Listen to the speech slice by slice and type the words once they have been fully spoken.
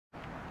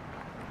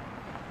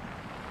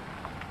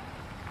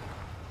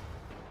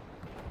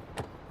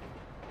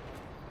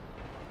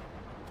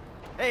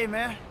Hey,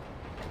 man.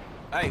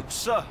 Hey,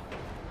 what's up?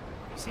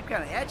 You seem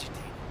kind of agitated.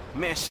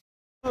 Man,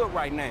 good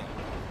right now.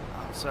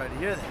 Oh, I'm sorry to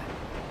hear that.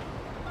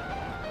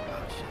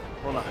 Oh, shit.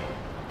 Hold on.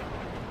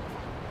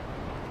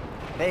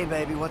 Hey,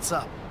 baby, what's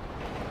up?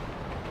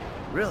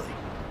 Really?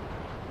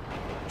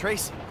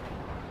 Tracy?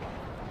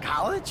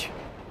 College?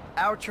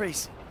 Our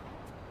Tracy?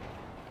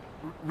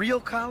 Real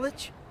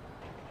college?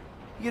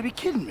 You gotta be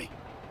kidding me.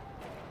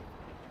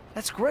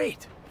 That's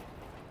great.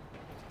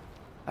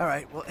 All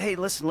right, well, hey,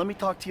 listen, let me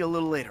talk to you a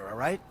little later, all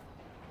right?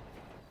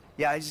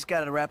 Yeah, I just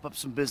gotta wrap up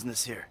some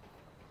business here.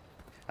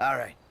 All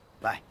right,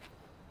 bye.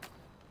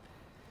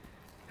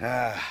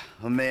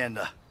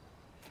 Amanda.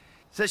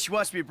 Says she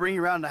wants me to bring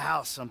you around the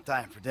house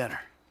sometime for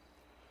dinner.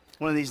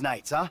 One of these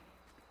nights, huh?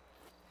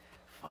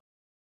 Fuck.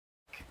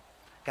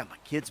 Got my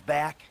kids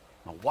back,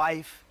 my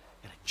wife,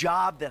 and a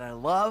job that I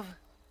love.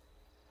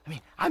 I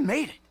mean, I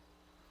made it.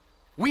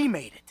 We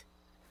made it.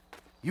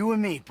 You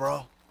and me,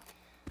 bro.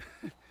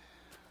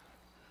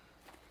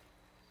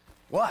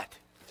 What?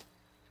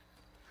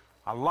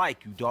 I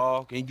like you,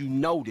 dog, and you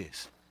know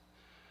this.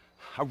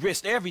 I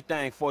risked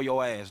everything for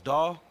your ass,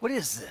 dog. What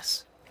is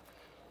this?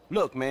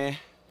 Look, man.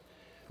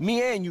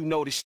 Me and you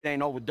know this shit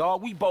ain't over,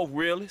 dog. We both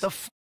realists. The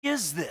f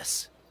is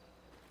this?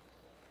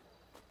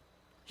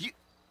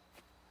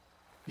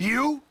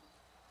 You?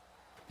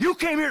 You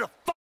came here to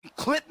fucking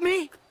clip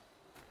me?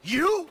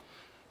 You?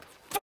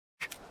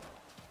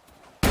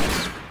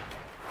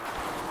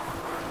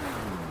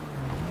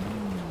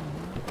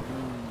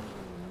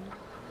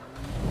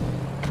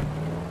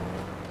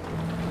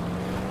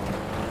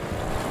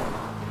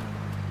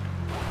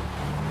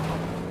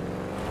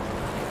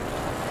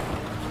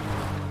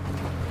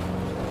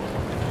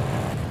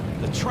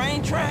 The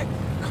train track?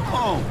 Come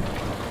on.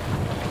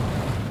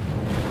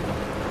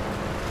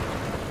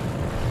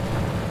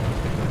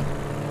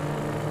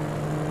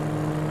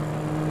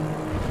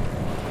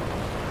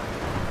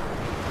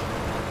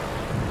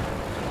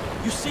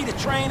 You see the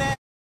train at?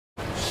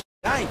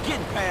 I ain't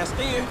getting past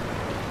there.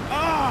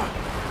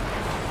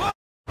 Fuck.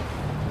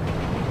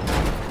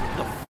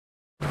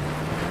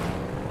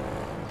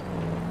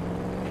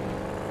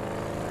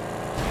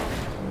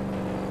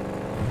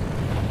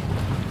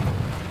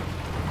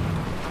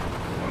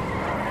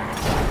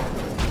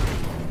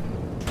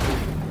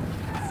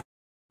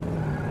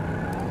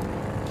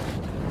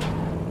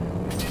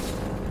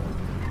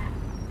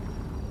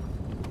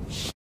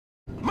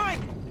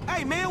 Mike!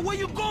 Hey, man, where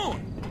you going?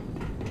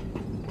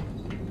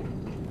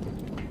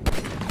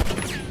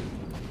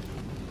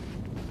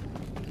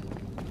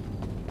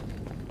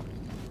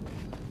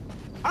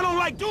 I don't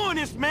like doing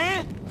this,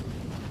 man!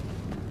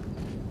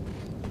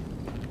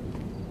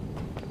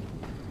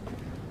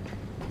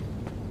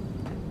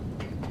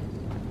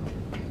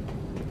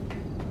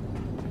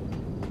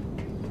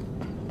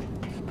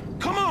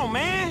 Come on,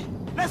 man!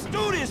 Let's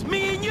do this,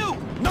 me and you!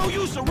 No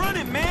use of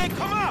running, man!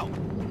 Come out!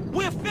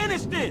 We'll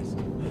finish this!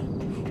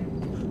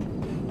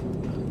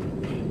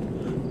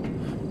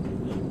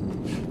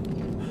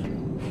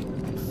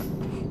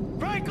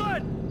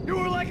 Franklin! You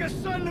were like a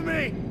son to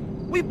me!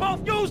 We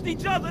both used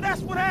each other,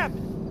 that's what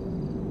happened!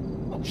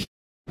 Oh, shit.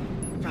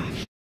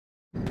 Gosh.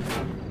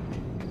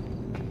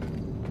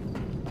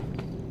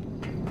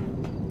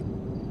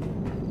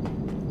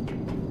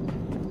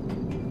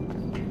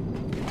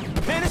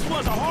 Man, this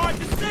was a hard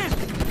decision!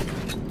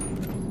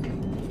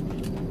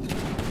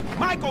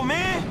 Michael,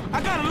 man,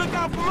 I gotta look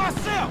out for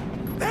myself!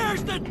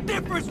 There's the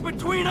difference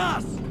between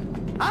us!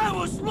 I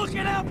was looking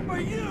out for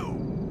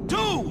you!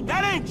 Dude,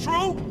 that ain't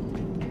true!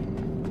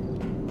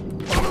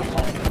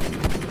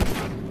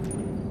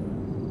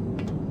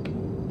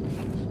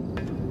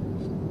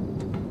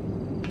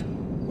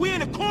 We in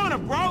the corner,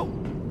 bro!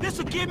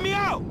 This'll get me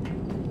out!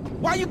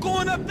 Why you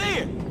going up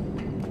there?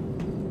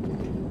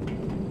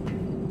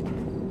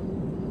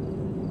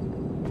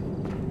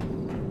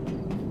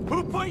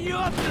 Who put you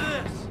up to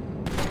this?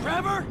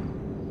 Trevor?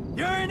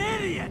 You're an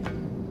idiot!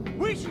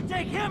 We should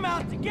take him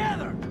out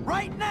together,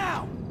 right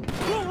now!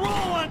 We'll roll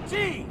on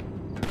T!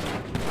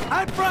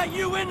 I brought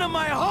you into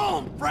my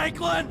home,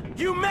 Franklin!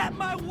 You met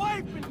my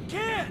wife and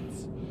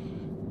kids!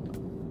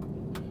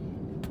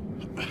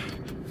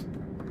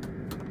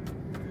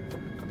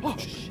 Oh,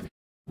 shit.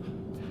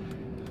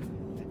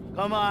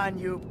 Come on,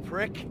 you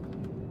prick.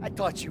 I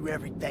taught you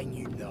everything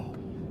you know.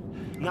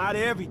 Not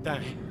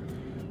everything.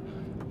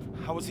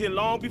 I was here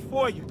long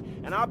before you,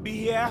 and I'll be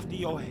here after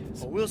your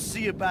ass. Well, we'll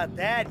see about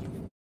that,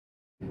 you.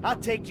 I'll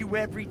take you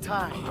every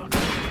time.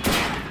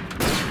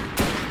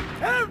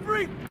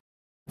 Every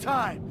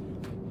time!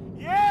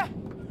 Yeah?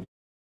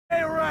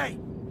 Hey, right.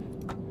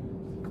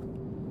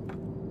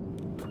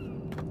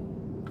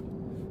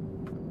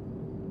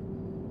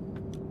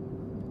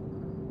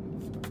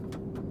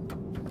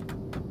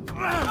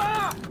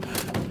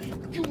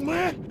 You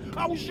man,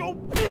 I was your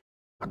bitch.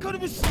 I couldn't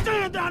even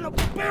stand down the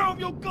barrel of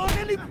your gun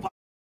any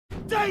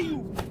day, you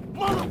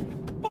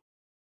motherfucker.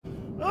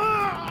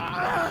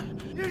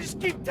 You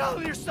just keep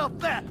telling yourself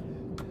that.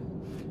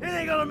 It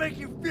ain't gonna make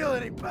you feel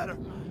any better.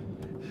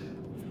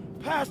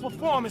 Past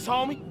performance,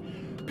 homie.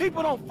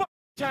 People don't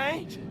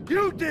change.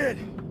 You did.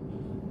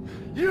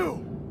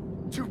 You!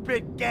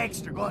 2-bit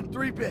gangster gone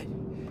 3-bit.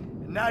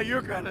 And now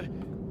you're gonna...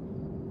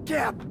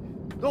 Cap!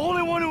 The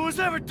only one who was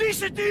ever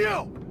decent to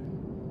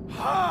you!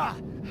 Ha!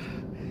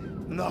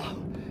 No,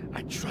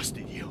 I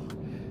trusted you.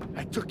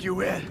 I took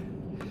you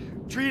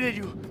in. Treated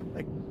you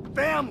like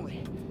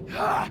family.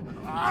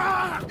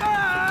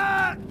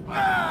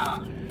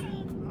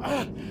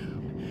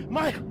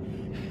 Mike,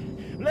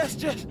 let's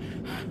just...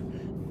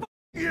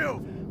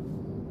 You!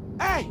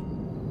 Hey!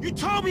 You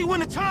told me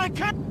when the time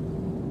came...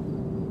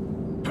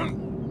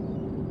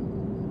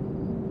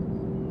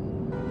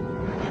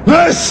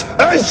 This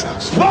is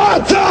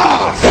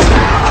Sparta!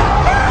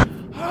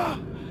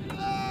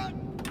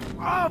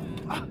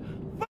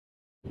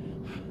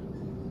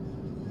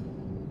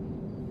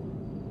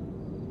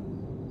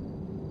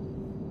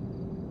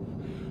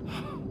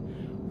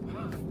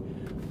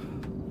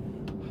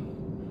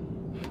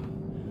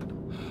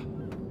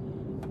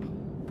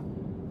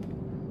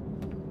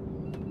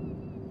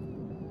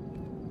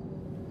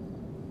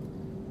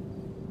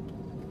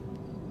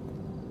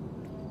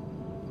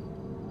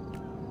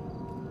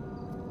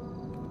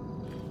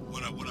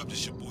 What up?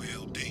 This your boy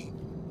LD.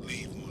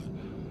 Leave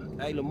one.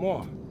 Hey,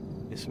 Lamar.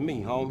 It's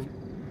me, homie.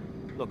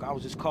 Look, I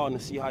was just calling to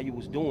see how you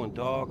was doing,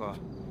 dog, or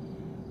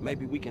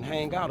maybe we can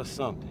hang out or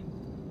something.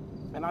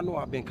 Man, I know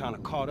I've been kind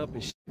of caught up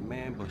in shit,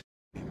 man, but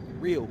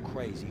real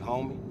crazy,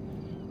 homie.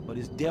 But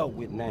it's dealt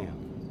with now.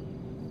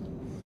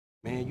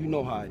 Man, you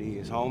know how it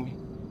is, homie.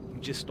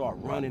 You just start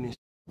running and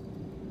shit,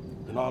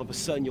 then all of a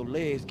sudden your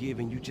legs give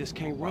and you just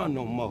can't run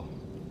no more.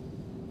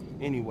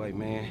 Anyway,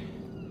 man,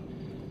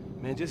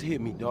 just hit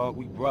me, dog.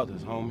 We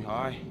brothers, homie,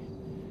 all right?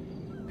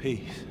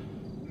 Peace.